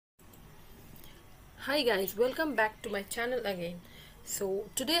Hi guys, welcome back to my channel again. So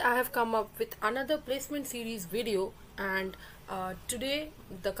today I have come up with another placement series video, and today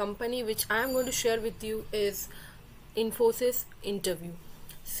the company which I am going to share with you is Infosys Interview.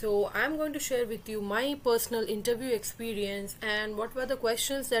 So I am going to share with you my personal interview experience and what were the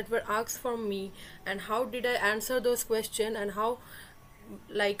questions that were asked from me and how did I answer those questions and how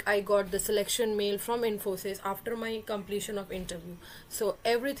I got the selection mail from Infosys after my completion of interview. So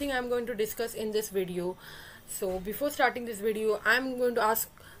everything I'm going to discuss in this video. So before starting this video, I'm going to ask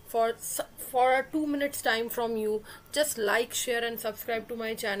for a 2 minutes time from you. Just like, share and subscribe to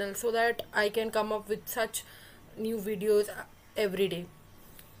my channel so that I can come up with such new videos every day.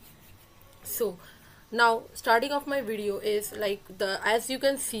 So now starting off my video is as you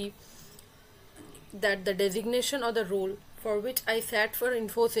can see that the designation or the role for which I sat for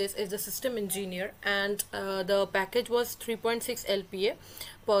Infosys is the system engineer, and the package was 3.6 LPA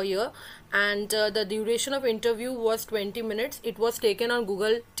per year, and the duration of interview was 20 minutes. It was taken on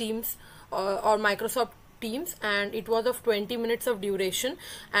Google Teams or Microsoft Teams, and it was of 20 minutes of duration,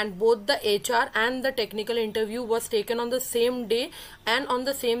 and both the HR and the technical interview was taken on the same day and on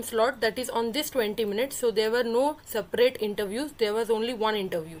the same slot, that is on this 20 minutes. So there were no separate interviews, there was only one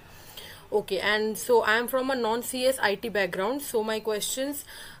interview. Okay, and so I am from a non-CS IT background, so my questions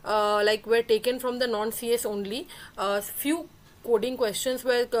were taken from the non-CS only. Few coding questions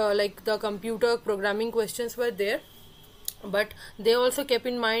were the computer programming questions were there, but they also kept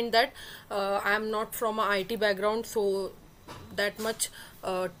in mind that I am not from a IT background, so that much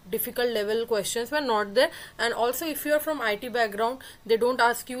difficult level questions were not there. And also if you are from IT background, they don't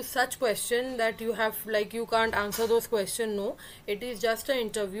ask you such question that you have you can't answer those questions. No, it is just an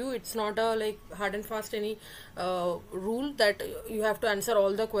interview. It's not a hard and fast any rule that you have to answer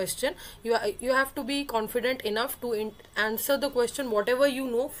all the question. You have to be confident enough to answer the question whatever you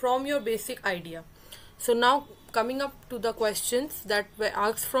know from your basic idea. So now coming up to the questions that were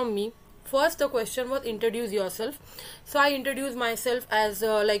asked from me. First, the question was introduce yourself. So I introduced myself as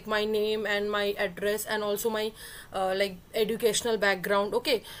my name and my address and also my educational background.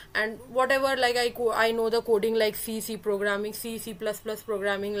 Okay, and whatever I know the coding like C programming, C++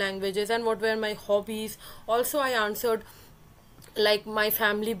 programming languages, and what were my hobbies. Also I answered like my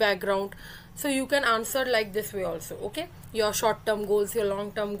family background. So you can answer like this way also. Okay, your short-term goals, your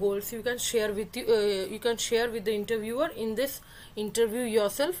long-term goals, you can share with you can share with the interviewer in this interview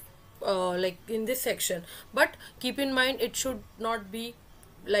yourself, in this section. But keep in mind it should not be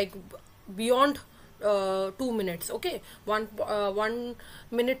beyond 2 minutes. Okay, 1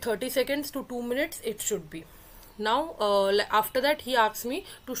 minute 30 seconds to 2 minutes it should be. Now after that he asked me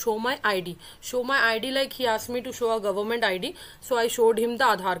to show my ID. Like he asked me to show a government ID, so I showed him the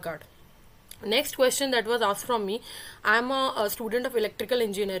Aadhaar card. Next question that was asked from me, I am a student of electrical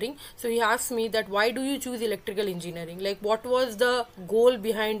engineering. So he asked me that why do you choose electrical engineering, like what was the goal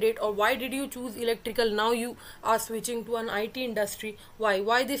behind it, or why did you choose electrical, now you are switching to an IT industry,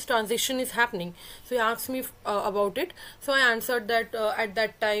 why this transition is happening. So he asked me about it. So I answered that at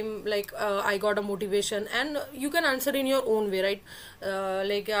that time I got a motivation, and you can answer in your own way, right?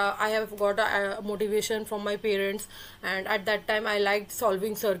 I have got a motivation from my parents, and at that time I liked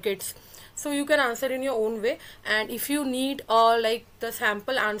solving circuits. So you can answer in your own way. And if you need the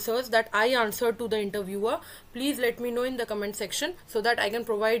sample answers that I answered to the interviewer, please let me know in the comment section so that I can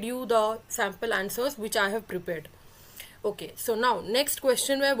provide you the sample answers which I have prepared. Okay, so now next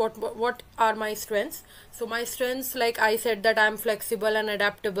question were what are my strengths. So my strengths, like I said, that I am flexible and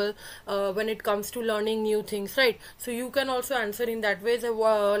adaptable when it comes to learning new things, right? So you can also answer in that way,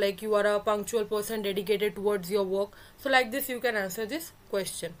 like you are a punctual person dedicated towards your work. So like this you can answer this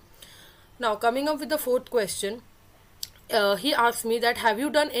question. Now coming up with the fourth question, he asked me that have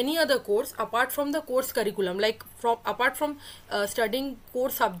you done any other course apart from the course curriculum, apart from studying core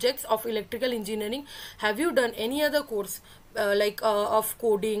subjects of electrical engineering, have you done any other course of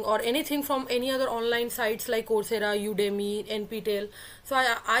coding or anything from any other online sites like Coursera, Udemy, NPTEL? So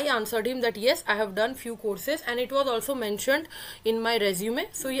I answered him that yes, I have done few courses, and it was also mentioned in my resume.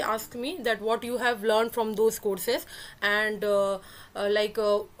 So he asked me that what you have learned from those courses, and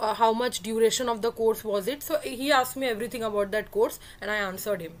how much duration of the course was it. So he asked me everything about that course, and I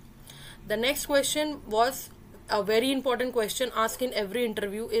answered him. The next question was a very important question asked in every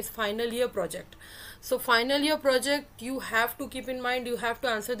interview, is final year project. So final year project, you have to keep in mind, you have to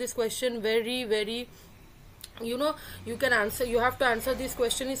answer this question very you know, you can answer, you have to answer this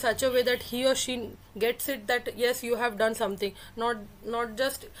question in such a way that he or she gets it, that yes, you have done something. Not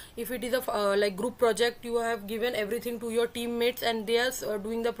just if it is a like group project, you have given everything to your teammates and they are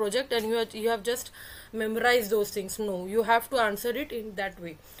doing the project, and you have just memorized those things. No, you have to answer it in that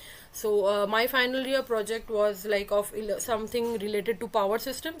way. So my final year project was like of something related to power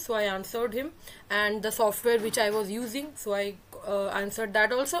system, so I answered him, and the software which I was using, so I answered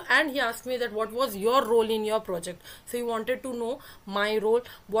that also. And he asked me that what was your role in your project, so he wanted to know my role,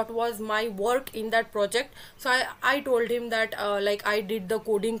 what was my work in that project. So I told him that like I did the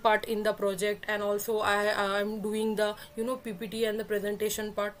coding part in the project, and also I'm doing the, you know, PPT and the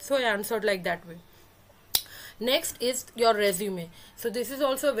presentation part. So I answered like that way. Next is your resume. So this is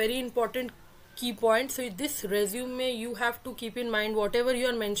also a very important key point. So this resume, you have to keep in mind whatever you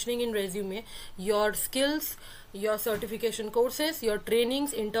are mentioning in resume, your skills, your certification courses, your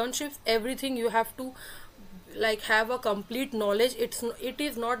trainings, internships, everything you have to like have a complete knowledge. It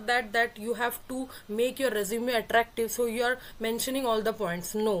is not that you have to make your resume attractive, so you are mentioning all the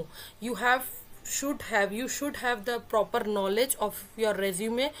points. No, you should have the proper knowledge of your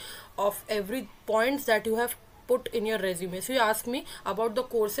resume, of every points that you have put in your resume. So you ask me about the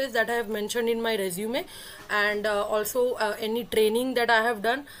courses that I have mentioned in my resume, and also any training that I have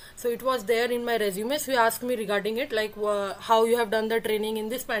done, so it was there in my resume. So you ask me regarding it, like how you have done the training in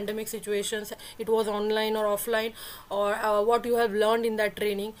this pandemic situations, it was online or offline, or what you have learned in that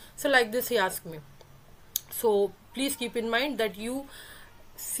training. So like this he asked me. So please keep in mind that you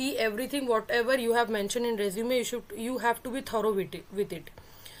see everything, whatever you have mentioned in resume, you have to be thorough with it.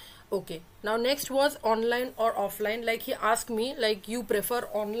 Okay, now next was online or offline. Like he asked me, like, you prefer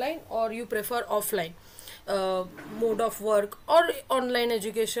online or you prefer offline mode of work, or online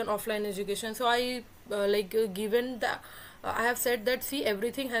education, offline education. So I given the I have said that, see,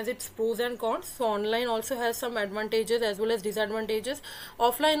 everything has its pros and cons. So online also has some advantages as well as disadvantages.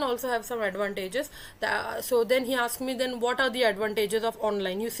 Offline also have some advantages. So then he asked me, then what are the advantages of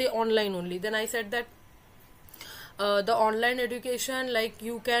online? You say online only. Then I said that the online education, like,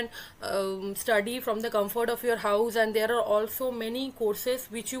 you can study from the comfort of your house, and there are also many courses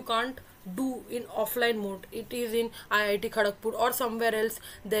which you can't do in offline mode. It is in IIT Kharagpur or somewhere else,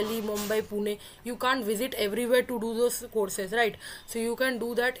 Delhi, Mumbai, Pune. You can't visit everywhere to do those courses, right? So you can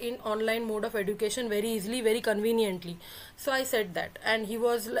do that in online mode of education very easily, very conveniently. So I said that, and he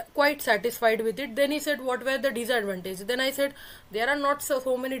was quite satisfied with it. Then he said, what were the disadvantages? Then I said, there are not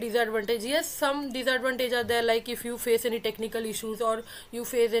so many disadvantages. Yes, some disadvantages are there, like if you face any technical issues or you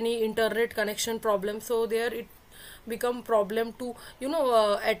face any internet connection problem, so there it become problem to, you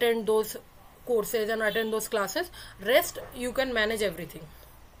know, attend those courses and attend those classes. Rest you can manage everything.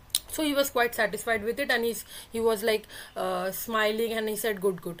 So he was quite satisfied with it, and he was like smiling, and he said,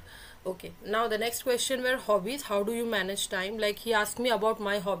 good. Okay, now the next question were hobbies. How do you manage time? Like, he asked me about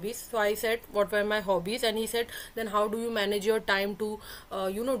my hobbies. So I said what were my hobbies, and he said, then how do you manage your time to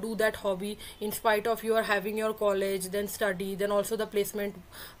you know, do that hobby in spite of your having your college, then study, then also the placement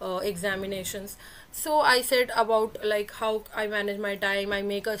examinations. So I said about like how I manage my time. I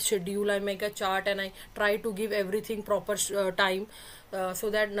make a schedule, I make a chart, and I try to give everything proper time,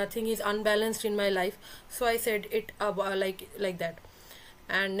 so that nothing is unbalanced in my life. So I said it like that.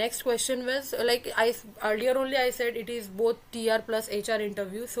 And next question was, like, I earlier only I said it is both TR plus HR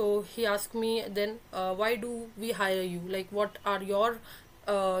interview. So he asked me then, why do we hire you? Like, what are your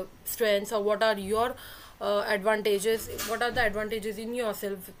strengths, or what are your advantages? What are the advantages in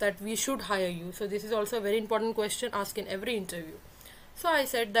yourself that we should hire you? So this is also a very important question asked in every interview. So I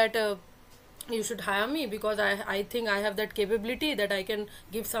said that you should hire me because I think I have that capability, that I can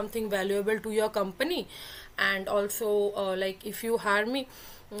give something valuable to your company. And also like, if you hire me,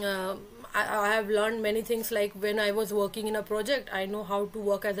 I have learned many things. Like, when I was working in a project, I know how to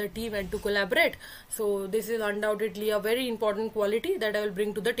work as a team and to collaborate. So this is undoubtedly a very important quality that I will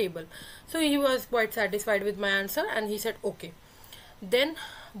bring to the table. So he was quite satisfied with my answer, and he said, okay, then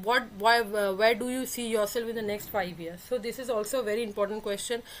where do you see yourself in the next 5 years? So this is also a very important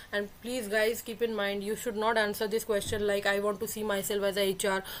question, and please guys, keep in mind, you should not answer this question like, I want to see myself as a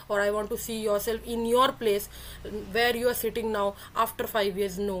HR, or I want to see yourself in your place where you are sitting now after 5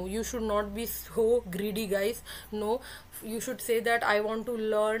 years. No, you should not be so greedy, guys. No, you should say that I want to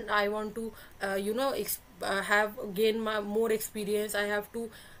learn, I want to you know, gain more experience, I have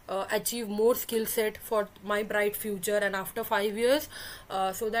to achieve more skill set for my bright future, and after 5 years,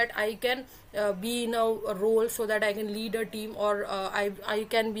 so that I can be in a role, so that I can lead a team, or I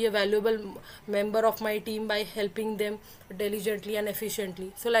can be a valuable member of my team by helping them diligently and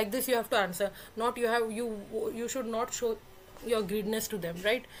efficiently. So like this you have to answer. Not you should not show your greediness to them,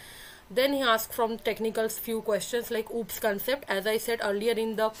 right? Then he asked from technicals few questions like OOPS concept. As I said earlier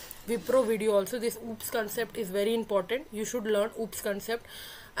in the Wipro video also, this OOPS concept is very important. You should learn OOPS concept.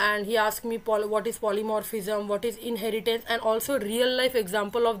 And he asked me what is polymorphism, what is inheritance, and also real life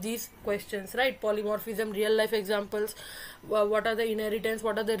example of these questions, right? Polymorphism, real life examples, what are the inheritance,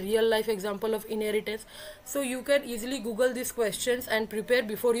 what are the real life example of inheritance. So you can easily Google these questions and prepare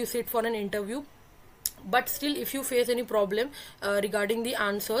before you sit for an interview. But still, if you face any problem regarding the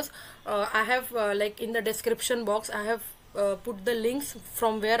answers, I have like in the description box I have put the links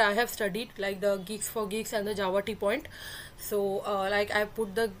from where I have studied, like the Geeks for Geeks and the Java Tea Point. So like I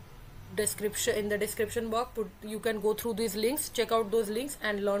put the description in the description box, you can go through these links, check out those links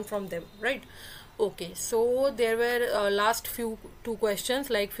and learn from them, right? Okay, so there were last few two questions,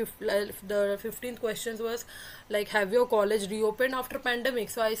 like the 15th questions was like, have your college reopened after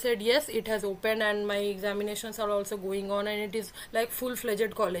pandemic? So I said yes, it has opened and my examinations are also going on and it is like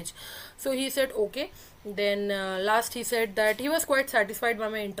full-fledged college. So he said okay. Then last he said that he was quite satisfied by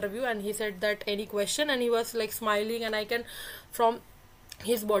my interview, and he said that any question, and he was like smiling, and I can from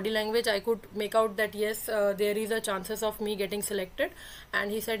his body language I could make out that yes, there is a chances of me getting selected.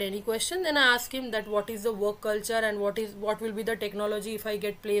 And he said any question. Then I asked him that what is the work culture and what will be the technology if I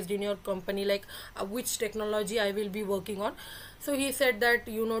get placed in your company, like which technology I will be working on. So he said that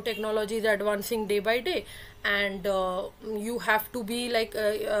technology is advancing day by day, and you have to be like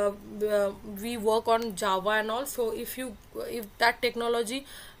we work on Java and all. So if that technology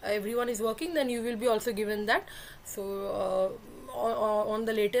everyone is working, then you will be also given that. So on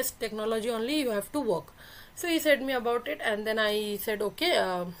the latest technology only you have to work. So he said me about it, and then I said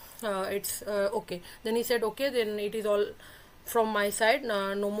okay, it's okay. Then he said okay, then it is all from my side,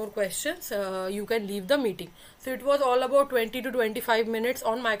 no more questions, you can leave the meeting. So it was all about 20 to 25 minutes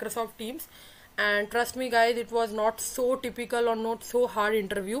on Microsoft Teams. And trust me guys, it was not so typical or not so hard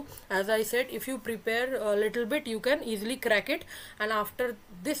interview. As I said, if you prepare a little bit, you can easily crack it. And after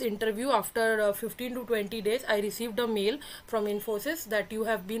this interview, after 15 to 20 days, I received a mail from Infosys that you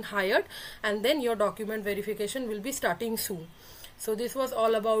have been hired, and then your document verification will be starting soon. So this was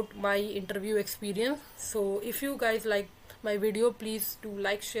all about my interview experience. So if you guys like my video, please do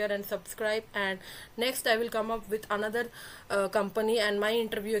like, share and subscribe, and next I will come up with another company and my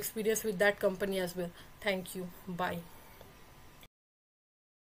interview experience with that company as well. Thank you. Bye.